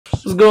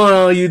What's going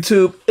on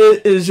YouTube?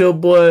 It is your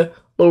boy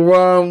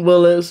LeRon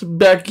Willis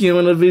back here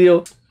in the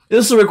video.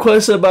 This is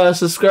requested by a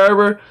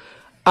subscriber.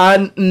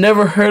 I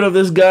never heard of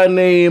this guy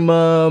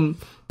named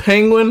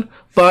Penguin,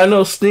 but I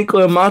know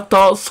SNEAKO, and my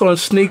thoughts on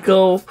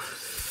SNEAKO,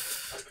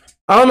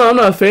 I don't know, I'm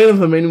not a fan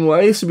of him anymore.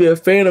 I used to be a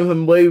fan of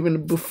him way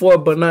even before,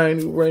 but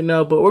not right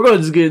now. But we're going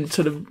to just get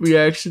into the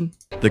reaction.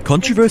 The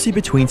controversy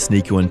between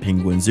SNEAKO and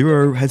Penguin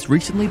Zero has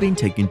recently been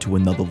taken to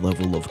another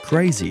level of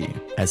crazy,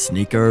 as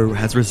SNEAKO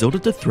has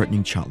resorted to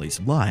threatening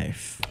Charlie's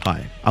life.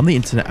 Hi, I'm the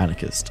Internet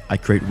Anarchist. I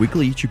create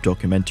weekly YouTube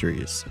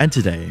documentaries, and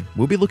today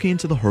we'll be looking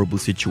into the horrible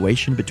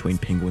situation between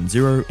Penguin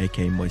Zero,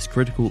 aka Moist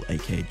Critical,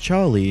 aka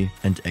Charlie,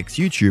 and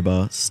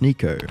ex-YouTuber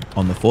SNEAKO.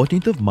 On the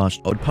 14th of March,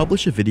 I would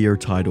publish a video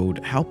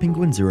titled How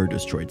Penguin Zero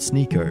Destroyed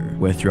SNEAKO,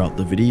 where throughout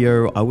the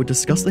video I would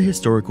discuss the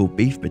historical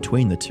beef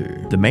between the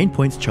two. The main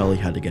points Charlie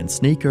had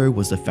against SNEAKO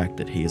was the fact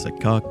that he is a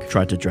cuck,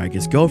 tried to drag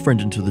his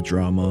girlfriend into the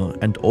drama,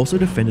 and also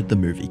defended the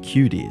movie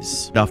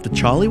Cuties. After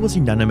Charlie was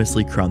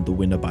unanimously crowned the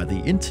winner by the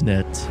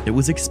internet, it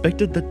was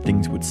expected that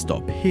things would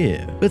stop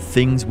here, but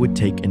things would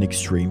take an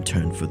extreme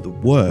turn for the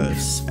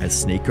worse,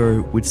 as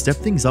SNEAKO would step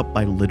things up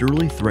by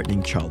literally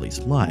threatening Charlie's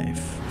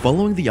life.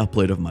 Following the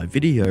upload of my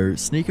video,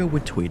 SNEAKO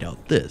would tweet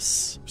out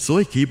this: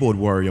 "Soy keyboard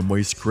warrior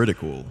Moist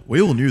Critical.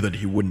 We all knew that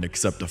he wouldn't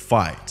accept a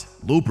fight.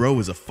 Lil bro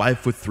is a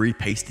 5'3"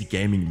 pasty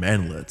gaming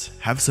manlet.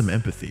 Have some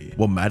empathy.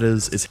 What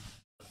matters is..."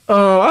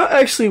 I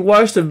actually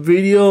watched a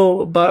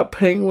video about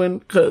Penguin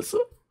because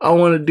I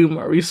want to do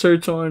my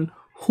research on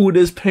who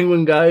this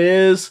Penguin guy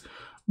is,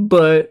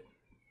 but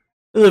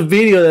there's a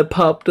video that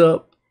popped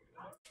up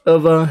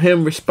of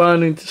him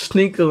responding to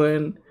SNEAKO,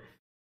 and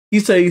he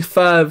said he's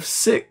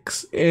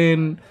 5'6",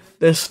 and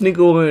that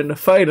SNEAKO wanted to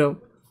fight him,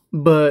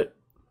 but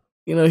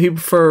you know, he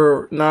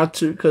preferred not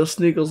to because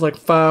SNEAKO's like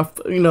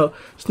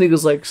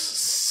SNEAKO's like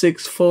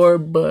 6'4",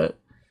 but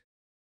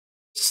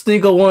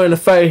SNEAKO wanted to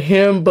fight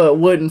him but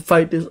wouldn't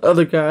fight this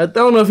other guy. I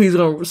don't know if he's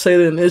gonna say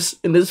that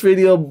in this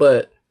video,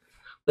 but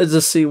let's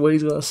just see what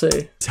he's gonna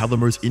say. It's how the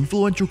most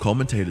influential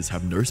commentators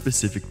have no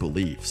specific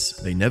beliefs.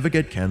 They never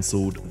get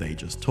cancelled, they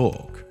just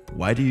talk.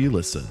 Why do you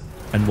listen?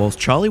 And whilst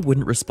Charlie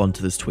wouldn't respond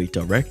to this tweet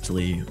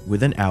directly,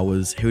 within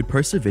hours he would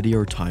post a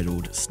video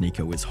titled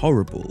SNEAKO is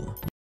horrible.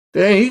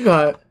 Dang, he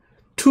got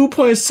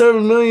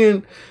 2.7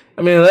 million.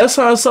 I mean, last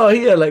time I saw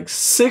he had like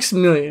 6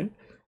 million.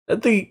 I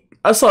think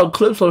I saw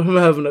clips of him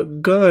having a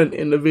gun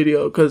in the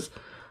video because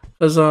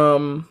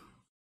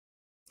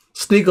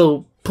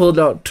SNEAKO pulled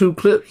out 2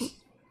 clips.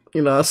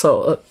 You know, I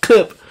saw a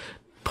clip,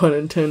 pun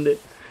intended,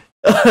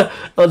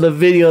 of the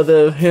video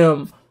of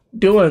him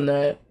doing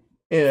that.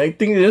 And I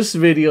think in this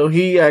video,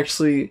 he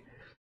actually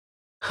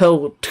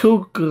held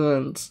 2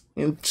 guns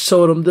and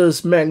showed them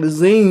this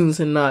magazines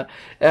and not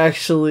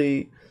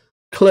actually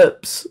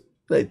clips.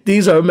 Like,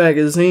 these are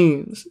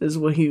magazines, is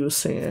what he was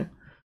saying.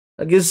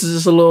 I guess it's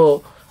just a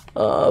little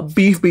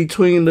beef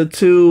between the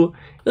two.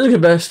 Let's get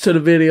back to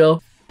the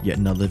video. Yet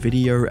another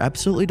video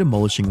absolutely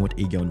demolishing what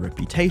ego and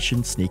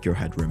reputation SNEAKO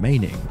had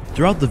remaining.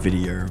 Throughout the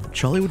video,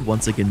 Charlie would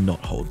once again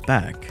not hold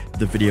back.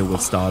 The video would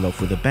start off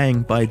with a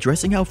bang by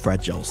addressing how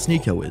fragile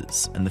SNEAKO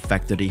is, and the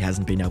fact that he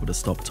hasn't been able to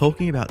stop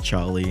talking about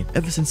Charlie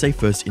ever since they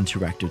first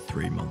interacted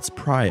 3 months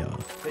prior.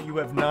 That you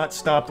have not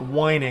stopped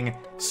whining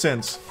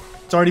since.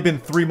 It's already been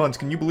 3 months,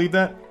 can you believe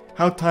that?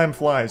 How time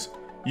flies.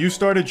 You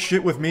started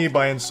shit with me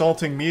by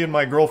insulting me and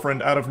my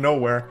girlfriend out of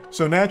nowhere,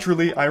 so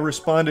naturally I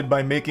responded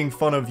by making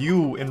fun of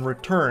you in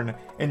return,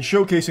 and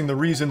showcasing the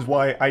reasons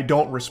why I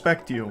don't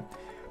respect you.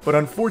 But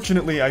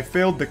unfortunately I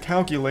failed to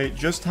calculate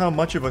just how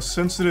much of a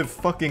sensitive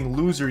fucking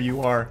loser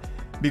you are,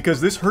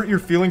 because this hurt your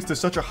feelings to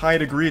such a high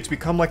degree it's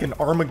become like an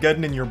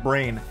Armageddon in your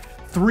brain.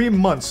 3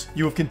 months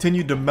you have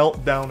continued to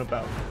melt down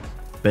about.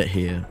 But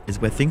here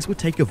is where things would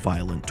take a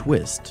violent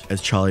twist,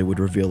 as Charlie would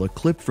reveal a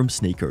clip from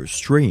SNEAKO's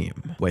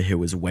stream, where he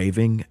was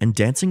waving and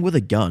dancing with a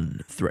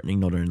gun,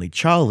 threatening not only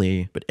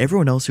Charlie, but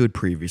everyone else who had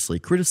previously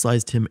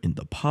criticized him in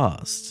the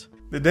past.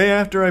 The day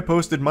after I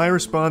posted my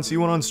response, he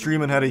went on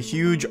stream and had a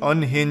huge,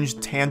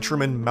 unhinged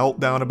tantrum and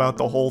meltdown about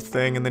the whole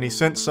thing, and then he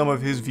sent some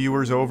of his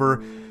viewers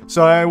over.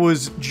 So I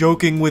was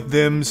joking with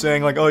them,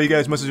 saying like, oh, you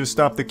guys must have just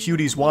stopped the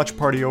Cuties watch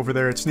party over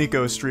there at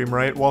SNEAKO's stream,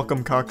 right?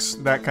 Welcome,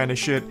 cucks, that kind of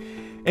shit.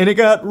 And it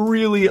got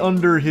really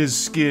under his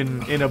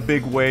skin in a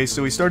big way,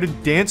 so he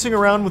started dancing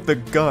around with the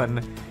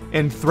gun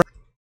and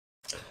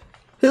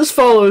his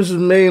followers are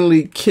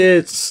mainly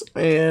kids,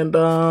 and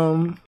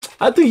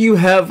I think you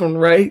have a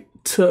right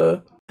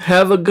to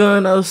have a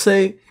gun, I would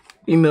say,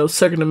 you know,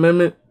 Second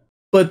Amendment.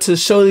 But to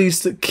show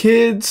these to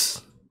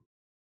kids,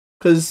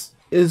 because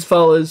his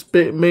followers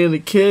mainly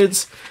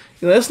kids,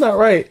 you know, that's not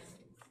right.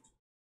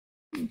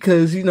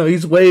 Because, you know,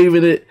 he's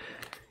waving it.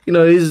 You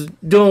know, he's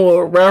doing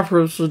what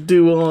rappers would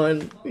do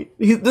on...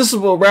 this is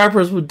what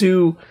rappers would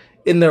do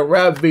in their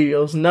rap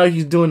videos. Now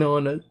he's doing it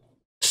on a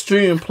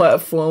streaming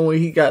platform where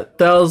he got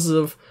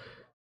thousands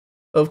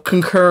of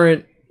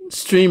concurrent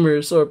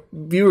streamers or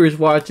viewers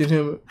watching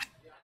him.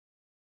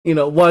 You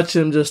know, watch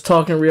him just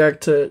talk and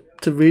react to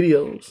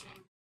videos.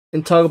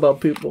 and talk about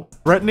people.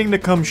 Threatening to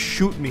come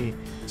shoot me.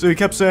 So he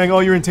kept saying, "Oh,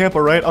 you're in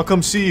Tampa, right? I'll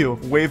come see you,"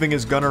 waving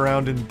his gun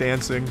around and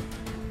dancing.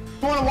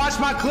 You wanna watch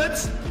my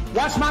clips?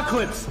 Watch my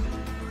clips.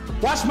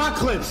 Watch my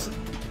clips.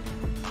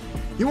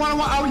 You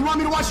want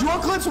me to watch your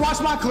clips? Watch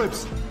my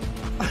clips.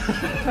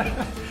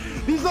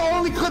 These are the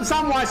only clips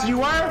I'm watching,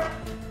 you heard?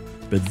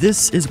 But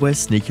this is where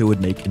SNEAKO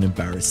would make an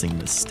embarrassing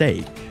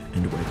mistake,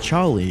 and where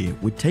Charlie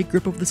would take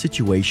grip of the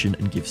situation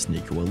and give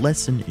SNEAKO a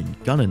lesson in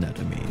gun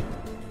anatomy.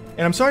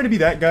 And I'm sorry to be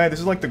that guy, this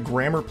is like the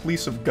grammar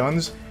police of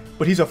guns,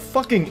 but he's a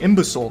fucking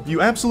imbecile,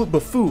 you absolute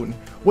buffoon.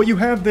 What you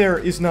have there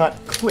is not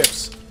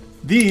clips.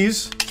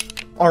 These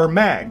are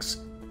mags.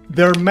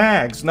 They're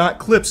mags, not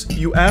clips,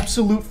 you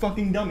absolute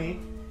fucking dummy.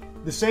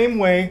 The same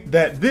way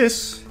that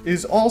this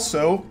is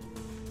also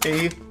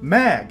a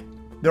mag.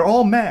 They're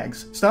all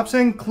mags. Stop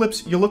saying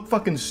clips, you look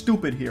fucking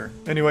stupid here.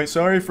 Anyway,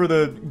 sorry for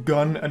the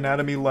gun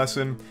anatomy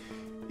lesson.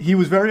 He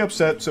was very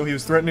upset, so he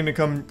was threatening to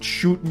come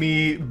shoot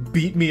me,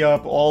 beat me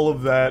up, all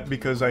of that,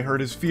 because I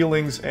hurt his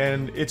feelings,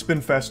 and it's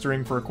been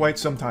festering for quite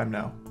some time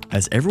now.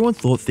 As everyone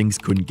thought things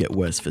couldn't get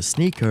worse for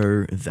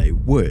SNEAKO, they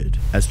would,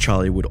 as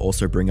Charlie would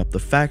also bring up the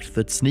fact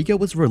that SNEAKO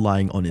was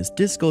relying on his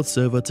Discord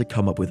server to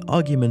come up with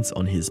arguments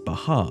on his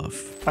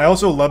behalf. I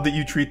also love that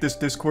you treat this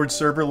Discord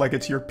server like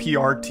it's your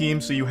PR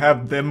team, so you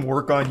have them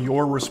work on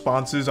your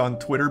responses on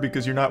Twitter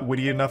because you're not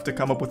witty enough to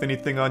come up with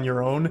anything on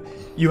your own.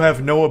 You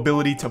have no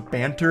ability to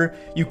banter,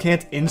 you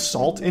can't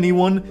insult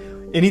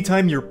anyone.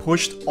 Anytime you're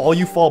pushed, all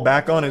you fall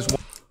back on is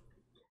one.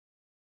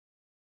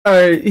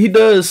 Alright, he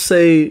does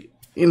say,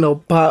 you know,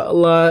 bot a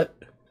lot.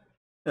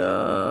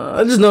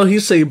 I just know he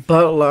say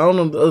bot a lot. I don't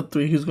know the other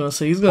three he's gonna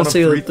say. He's gonna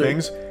say three other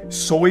things: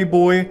 soy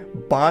boy,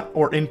 bot,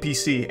 or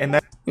NPC. And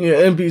that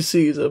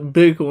NPC is a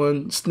big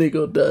one.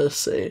 SNEAKO does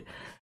say,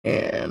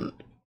 and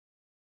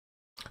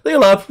I think a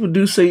lot of people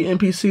do say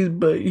NPCs,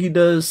 but he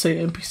does say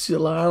NPC a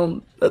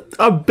lot.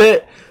 I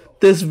bet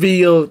this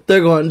video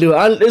they're gonna do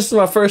it. This is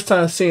my first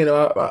time seeing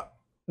it.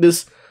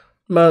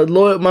 One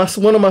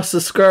of my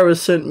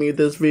subscribers sent me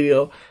this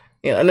video.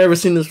 And I never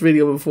seen this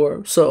video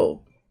before,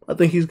 so I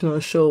think he's gonna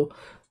show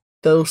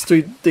those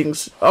three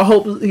things. I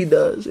hope he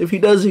does. If he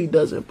does, he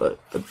doesn't, but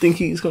I think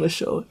he's gonna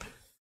show it.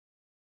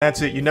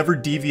 That's it. You never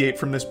deviate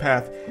from this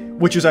path,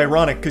 which is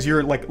ironic because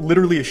you're like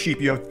literally a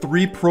sheep. You have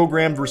 3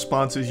 programmed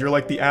responses. You're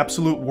like the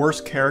absolute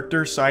worst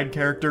character, side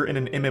character in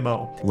an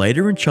MMO.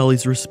 Later in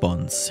Charlie's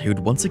response, he would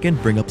once again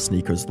bring up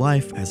SNEAKO's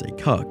life as a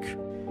cuck.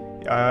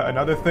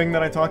 Another thing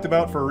that I talked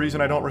about for a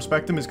reason I don't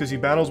respect him is because he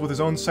battles with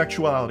his own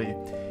sexuality.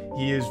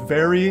 He is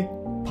very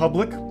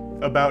public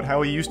about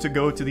how he used to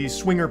go to these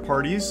swinger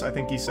parties, I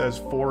think he says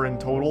 4 in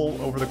total,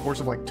 over the course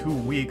of like 2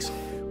 weeks,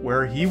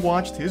 where he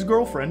watched his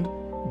girlfriend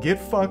get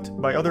fucked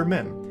by other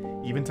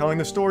men. Even telling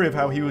the story of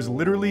how he was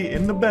literally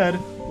in the bed,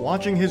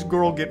 watching his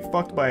girl get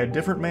fucked by a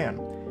different man,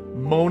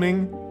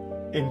 moaning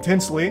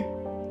intensely,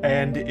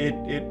 and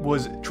it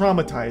was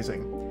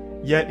traumatizing.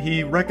 Yet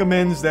he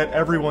recommends that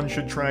everyone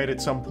should try it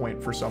at some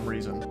point for some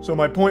reason. So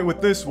my point with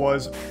this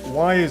was,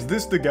 why is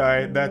this the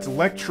guy that's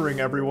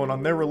lecturing everyone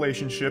on their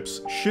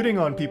relationships, shitting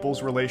on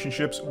people's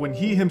relationships, when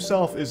he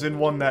himself is in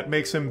one that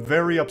makes him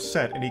very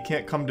upset and he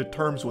can't come to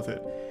terms with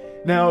it?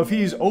 Now, if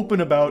he's open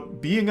about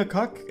being a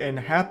cuck and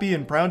happy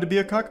and proud to be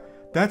a cuck,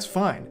 that's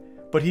fine.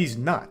 But he's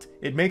not.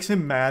 It makes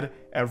him mad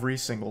every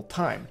single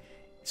time.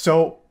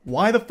 So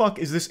why the fuck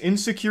is this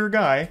insecure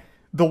guy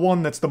the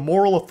one that's the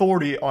moral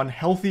authority on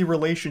healthy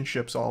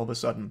relationships all of a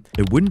sudden?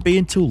 It wouldn't be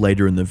until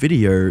later in the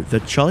video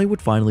that Charlie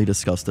would finally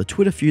discuss the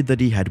Twitter feud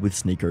that he had with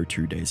SNEAKO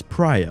 2 days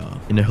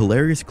prior, in a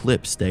hilarious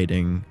clip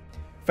stating,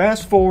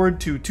 "Fast forward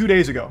to 2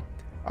 days ago.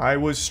 I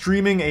was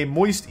streaming a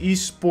Moist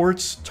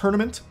Esports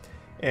tournament,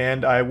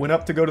 and I went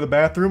up to go to the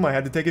bathroom. I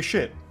had to take a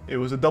shit. It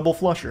was a double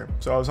flusher,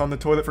 so I was on the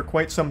toilet for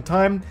quite some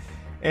time,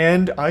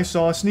 and I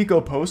saw a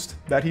SNEAKO post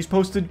that he's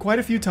posted quite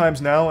a few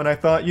times now, and I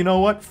thought, you know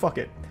what, fuck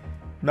it.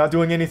 I'm not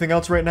doing anything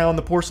else right now on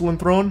the porcelain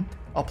throne,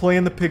 I'll play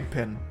in the pig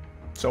pen."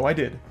 So I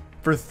did.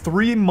 For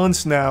 3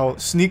 months now,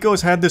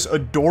 SNEAKO's had this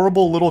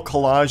adorable little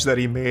collage that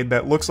he made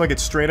that looks like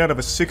it's straight out of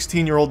a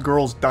 16-year-old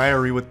girl's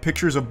diary with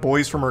pictures of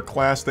boys from her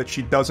class that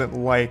she doesn't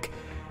like.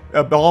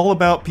 All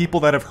about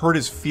people that have hurt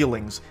his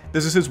feelings.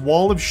 This is his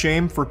wall of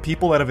shame for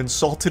people that have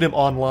insulted him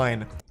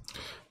online.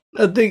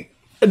 I think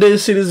I did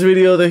see this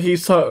video that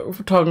he's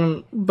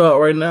talking about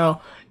right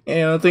now,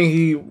 and I think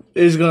he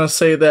is gonna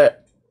say that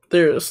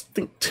there's, I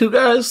think, 2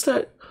 guys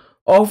that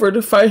offered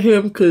to fight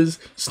him because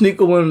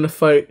SNEAKO wanted to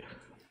fight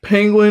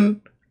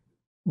Penguin,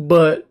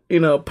 but, you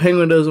know,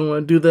 Penguin doesn't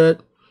want to do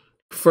that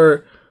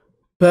for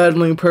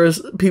battling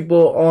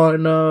people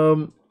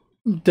on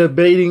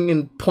debating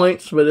in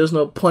points, but there's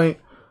no point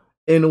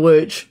in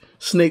which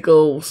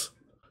SNEAKO's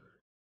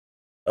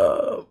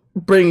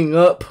bringing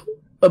up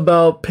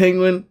about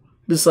Penguin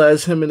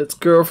besides him and his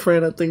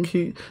girlfriend. I think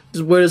he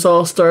is where this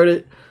all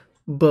started,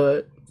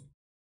 but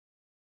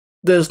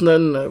there's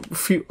nothing to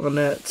refute on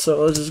that,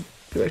 so I'll just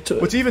get back to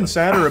it. What's even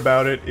sadder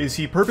about it is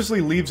he purposely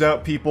leaves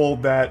out people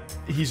that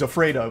he's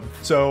afraid of.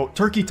 So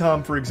Turkey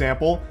Tom, for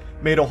example,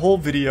 made a whole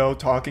video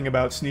talking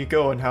about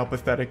SNEAKO and how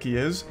pathetic he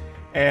is,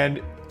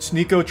 and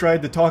SNEAKO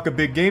tried to talk a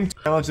big game,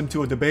 challenged him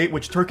to a debate,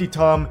 which Turkey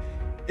Tom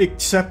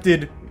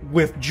accepted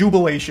with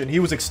jubilation. He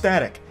was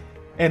ecstatic.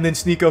 And then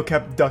SNEAKO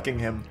kept ducking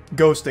him,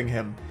 ghosting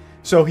him.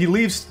 So he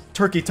leaves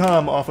Turkey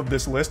Tom off of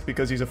this list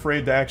because he's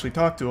afraid to actually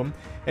talk to him.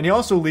 And he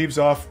also leaves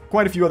off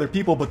quite a few other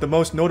people, but the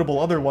most notable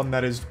other one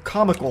that is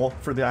comical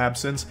for the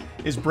absence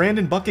is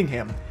Brandon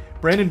Buckingham.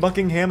 Brandon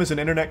Buckingham is an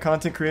internet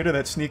content creator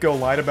that SNEAKO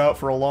lied about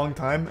for a long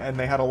time, and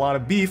they had a lot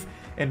of beef,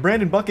 and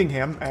Brandon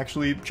Buckingham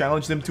actually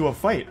challenged him to a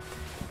fight.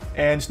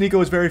 And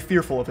SNEAKO is very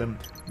fearful of him.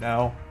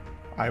 Now,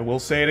 I will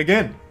say it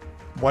again.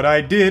 What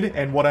I did,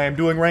 and what I am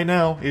doing right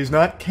now, is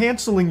not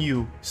canceling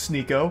you,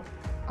 SNEAKO.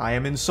 I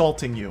am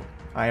insulting you.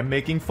 I am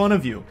making fun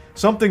of you.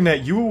 Something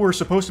that you were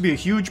supposed to be a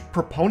huge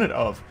proponent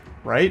of,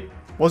 right?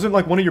 Wasn't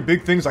like one of your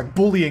big things like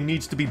bullying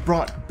needs to be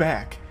brought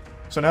back.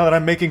 So now that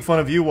I'm making fun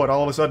of you, what,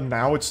 all of a sudden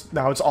now it's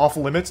off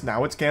limits,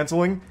 now it's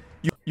canceling?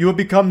 You have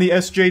become the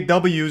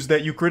SJWs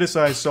that you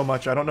criticize so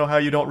much. I don't know how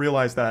you don't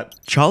realize that.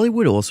 Charlie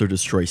would also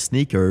destroy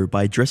SNEAKO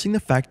by addressing the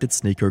fact that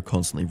SNEAKO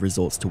constantly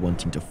resorts to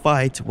wanting to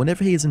fight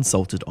whenever he is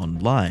insulted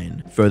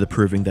online, further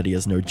proving that he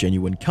has no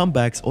genuine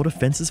comebacks or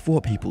defenses for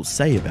what people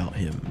say about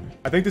him.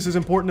 I think this is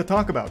important to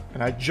talk about,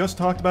 and I just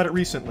talked about it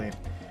recently.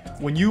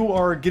 When you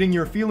are getting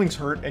your feelings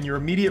hurt and your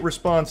immediate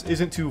response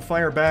isn't to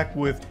fire back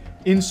with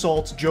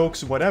insults,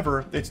 jokes,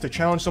 whatever, it's to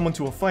challenge someone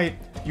to a fight,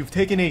 you've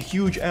taken a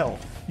huge L.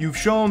 You've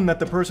shown that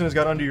the person has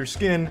got under your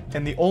skin,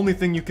 and the only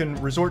thing you can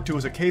resort to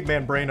is a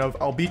caveman brain of,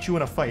 I'll beat you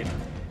in a fight.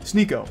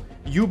 SNEAKO,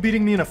 you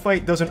beating me in a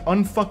fight doesn't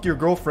unfuck your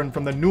girlfriend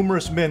from the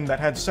numerous men that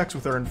had sex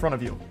with her in front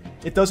of you.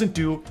 It doesn't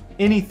do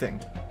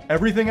anything.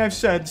 Everything I've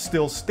said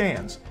still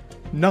stands.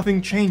 Nothing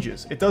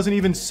changes. It doesn't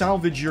even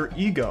salvage your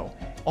ego.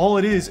 All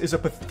it is a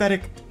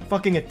pathetic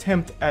fucking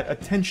attempt at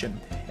attention.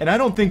 And I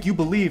don't think you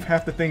believe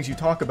half the things you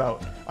talk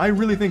about. I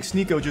really think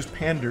SNEAKO just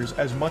panders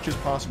as much as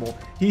possible.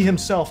 He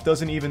himself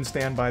doesn't even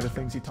stand by the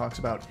things he talks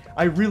about.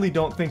 I really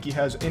don't think he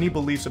has any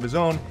beliefs of his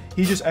own.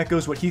 He just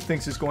echoes what he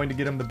thinks is going to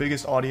get him the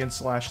biggest audience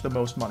 / the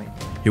most money.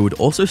 He would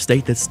also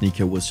state that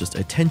SNEAKO was just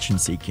attention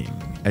seeking,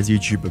 as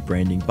YouTuber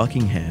Brandon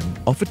Buckingham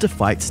offered to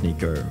fight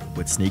SNEAKO,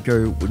 but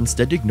SNEAKO would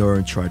instead ignore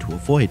and try to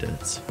avoid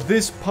it.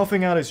 This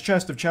puffing out his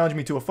chest of challenging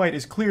me to a fight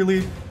is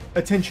clearly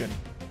attention.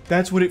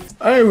 That's what it...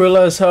 I didn't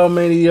realize how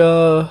many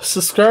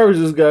subscribers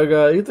this guy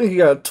got. You think he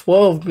got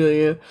 12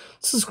 million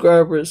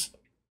subscribers.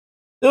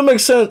 It'll make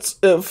sense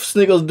if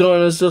SNEAKO's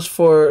doing this just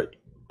for,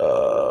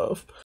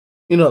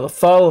 you know, the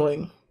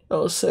following, I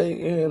would say,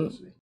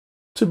 and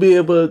to be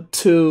able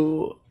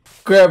to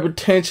grab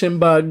attention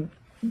by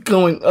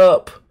going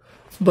up.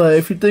 But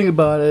if you think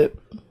about it,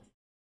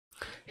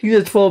 he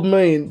did 12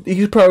 million.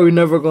 He's probably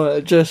never going to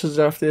adjust this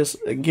after this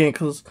again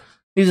because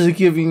he's just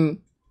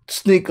giving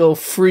SNEAKO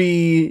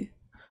free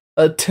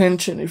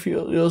attention, if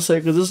you'll say,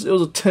 because it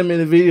was a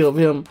 10-minute video of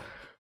him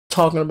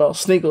talking about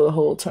SNEAKO the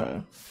whole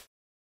time.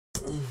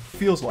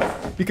 Feels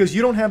like, because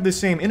you don't have the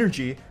same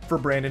energy for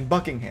Brandon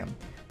Buckingham.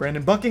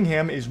 Brandon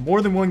Buckingham is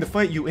more than willing to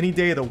fight you any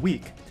day of the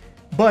week.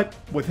 But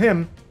with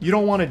him, you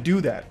don't want to do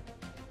that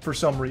for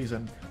some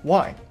reason.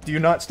 Why? Do you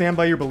not stand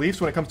by your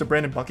beliefs when it comes to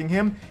Brandon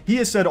Buckingham? He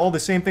has said all the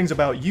same things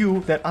about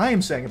you that I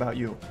am saying about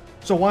you.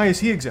 So why is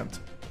he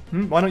exempt?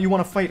 Why don't you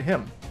want to fight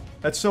him?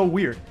 That's so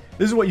weird.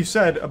 This is what you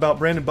said about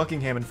Brandon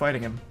Buckingham and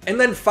fighting him. And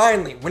then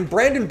finally, when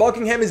Brandon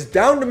Buckingham is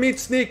down to meet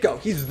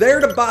SNEAKO, he's there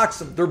to box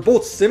him. They're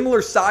both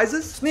similar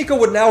sizes. SNEAKO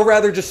would now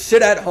rather just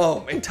sit at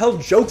home and tell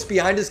jokes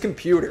behind his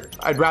computer.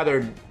 I'd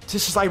rather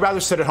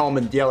sit at home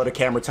and yell at a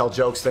camera, tell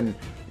jokes than,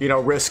 you know,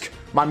 risk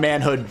my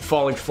manhood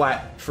falling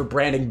flat for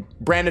Brandon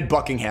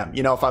Buckingham,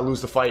 you know, if I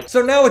lose the fight.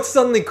 So now it's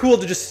suddenly cool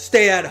to just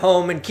stay at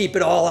home and keep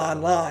it all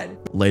online.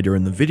 Later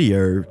in the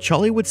video,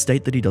 Charlie would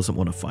state that he doesn't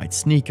want to fight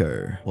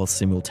SNEAKO, while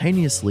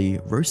simultaneously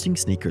roasting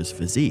SNEAKO's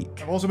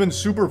physique. I've also been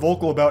super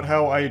vocal about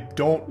how I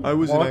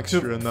was an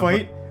extra in the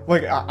fight.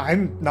 Like,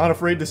 I'm not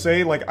afraid to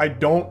say, like, I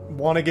don't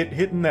want to get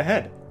hit in the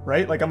head,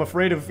 right? Like, I'm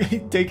afraid of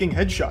taking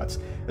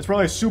headshots. It's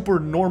probably a super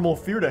normal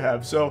fear to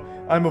have, so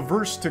I'm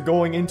averse to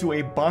going into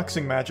a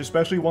boxing match,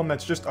 especially one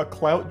that's just a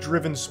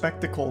clout-driven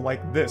spectacle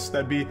like this.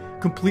 That'd be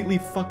completely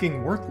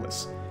fucking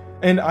worthless.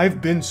 And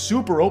I've been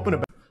super open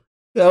about it.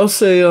 Yeah, I'll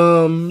say,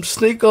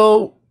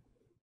 SNEAKO's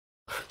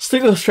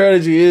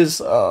strategy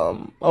is,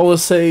 I would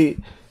say,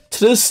 to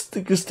this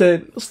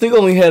extent, SNEAKO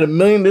only had 1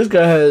 million, this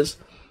guy has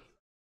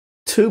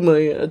 2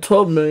 million,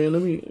 12 million.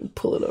 Let me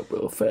pull it up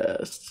real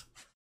fast.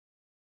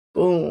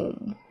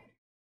 Boom.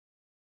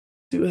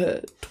 Dude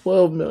had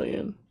 12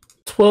 million.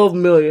 12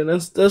 million,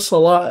 that's a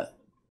lot.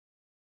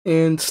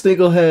 And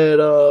SNEAKO had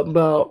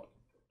about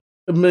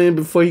 1 million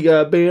before he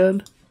got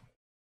banned.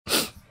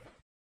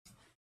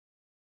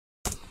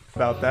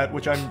 About that,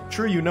 which I'm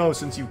sure you know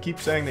since you keep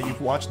saying that you've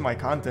watched my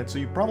content, so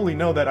you probably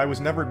know that I was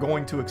never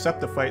going to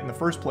accept the fight in the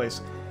first place.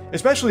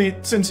 Especially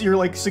since you're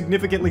like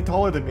significantly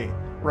taller than me,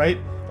 right?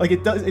 Like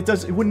it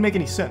wouldn't make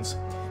any sense.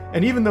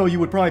 And even though you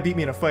would probably beat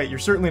me in a fight, you're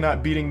certainly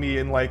not beating me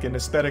in like an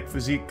aesthetic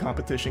physique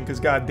competition, because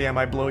goddamn,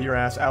 I blow your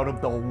ass out of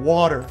the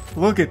water.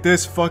 Look at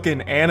this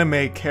fucking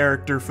anime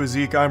character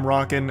physique I'm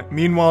rocking.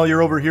 Meanwhile,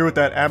 you're over here with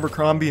that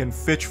Abercrombie and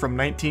Fitch from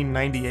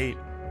 1998.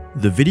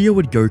 The video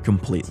would go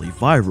completely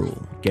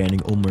viral, gaining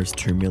almost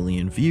 2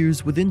 million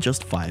views within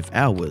just 5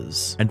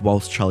 hours. And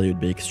whilst Charlie would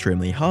be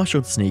extremely harsh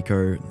on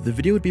SNEAKO, the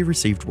video would be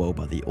received well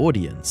by the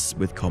audience,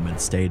 with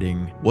comments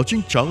stating,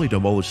 "Watching Charlie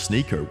demolish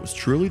SNEAKO was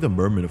truly the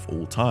moment of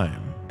all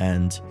time,"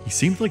 and "He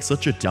seemed like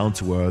such a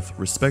down-to-earth,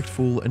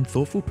 respectful, and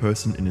thoughtful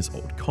person in his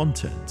old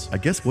content. I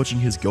guess watching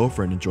his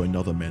girlfriend enjoy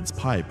another man's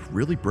pipe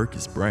really broke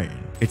his brain."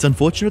 It's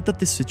unfortunate that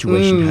this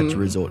situation had to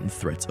result in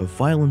threats of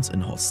violence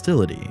and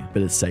hostility,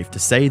 but it's safe to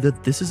say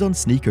that this is on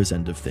SNEAKO's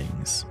end of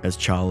things, as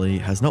Charlie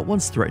has not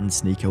once threatened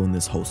SNEAKO in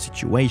this whole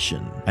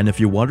situation. And if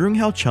you're wondering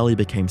how Charlie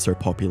became so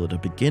popular to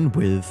begin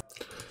with,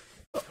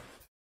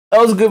 that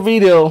was a good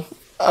video.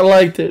 I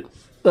liked it.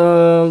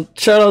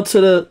 Shout out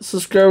to the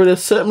subscriber that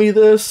sent me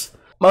this.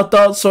 My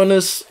thoughts on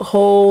this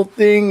whole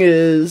thing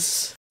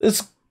is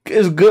it's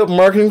good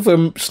marketing for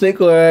SNEAKO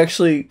to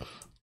actually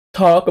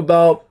talk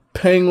about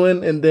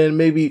Penguin and then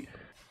maybe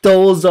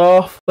doze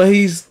off, but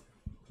he's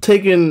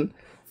taking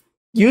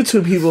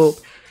YouTube people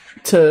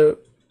to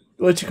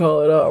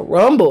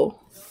Rumble.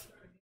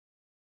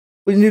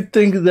 When you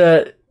think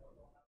that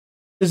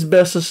it's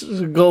best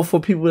to go for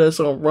people that's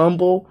on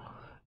Rumble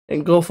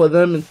and go for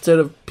them instead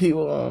of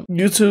people on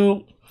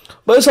YouTube,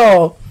 but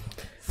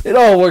it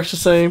all works the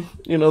same.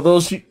 You know,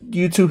 those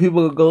YouTube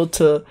people will go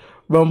to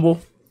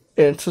Rumble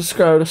and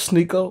subscribe to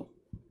SNEAKO.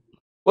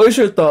 What's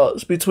your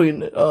thoughts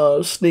between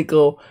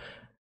SNEAKO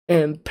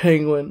and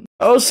Penguin?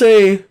 I would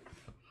say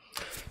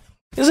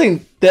this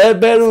ain't that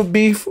bad of a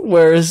beef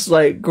where it's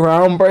like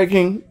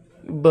groundbreaking,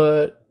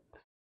 but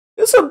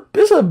it's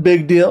a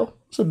big deal.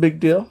 It's a big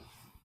deal.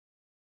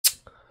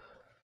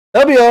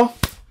 That'll be all.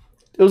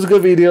 It was a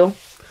good video.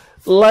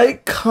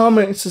 Like,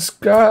 comment,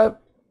 subscribe.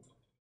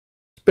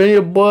 It's been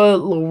your boy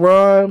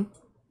LeRon.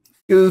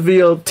 Give this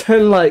video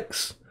 10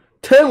 likes.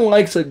 10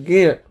 likes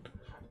again.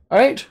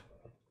 Alright?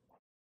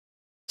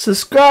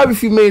 Subscribe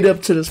if you made it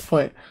up to this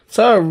point.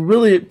 So I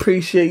really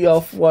appreciate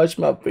y'all for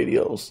watching my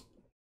videos.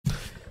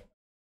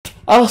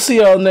 I'll see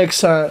y'all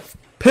next time.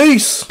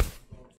 Peace!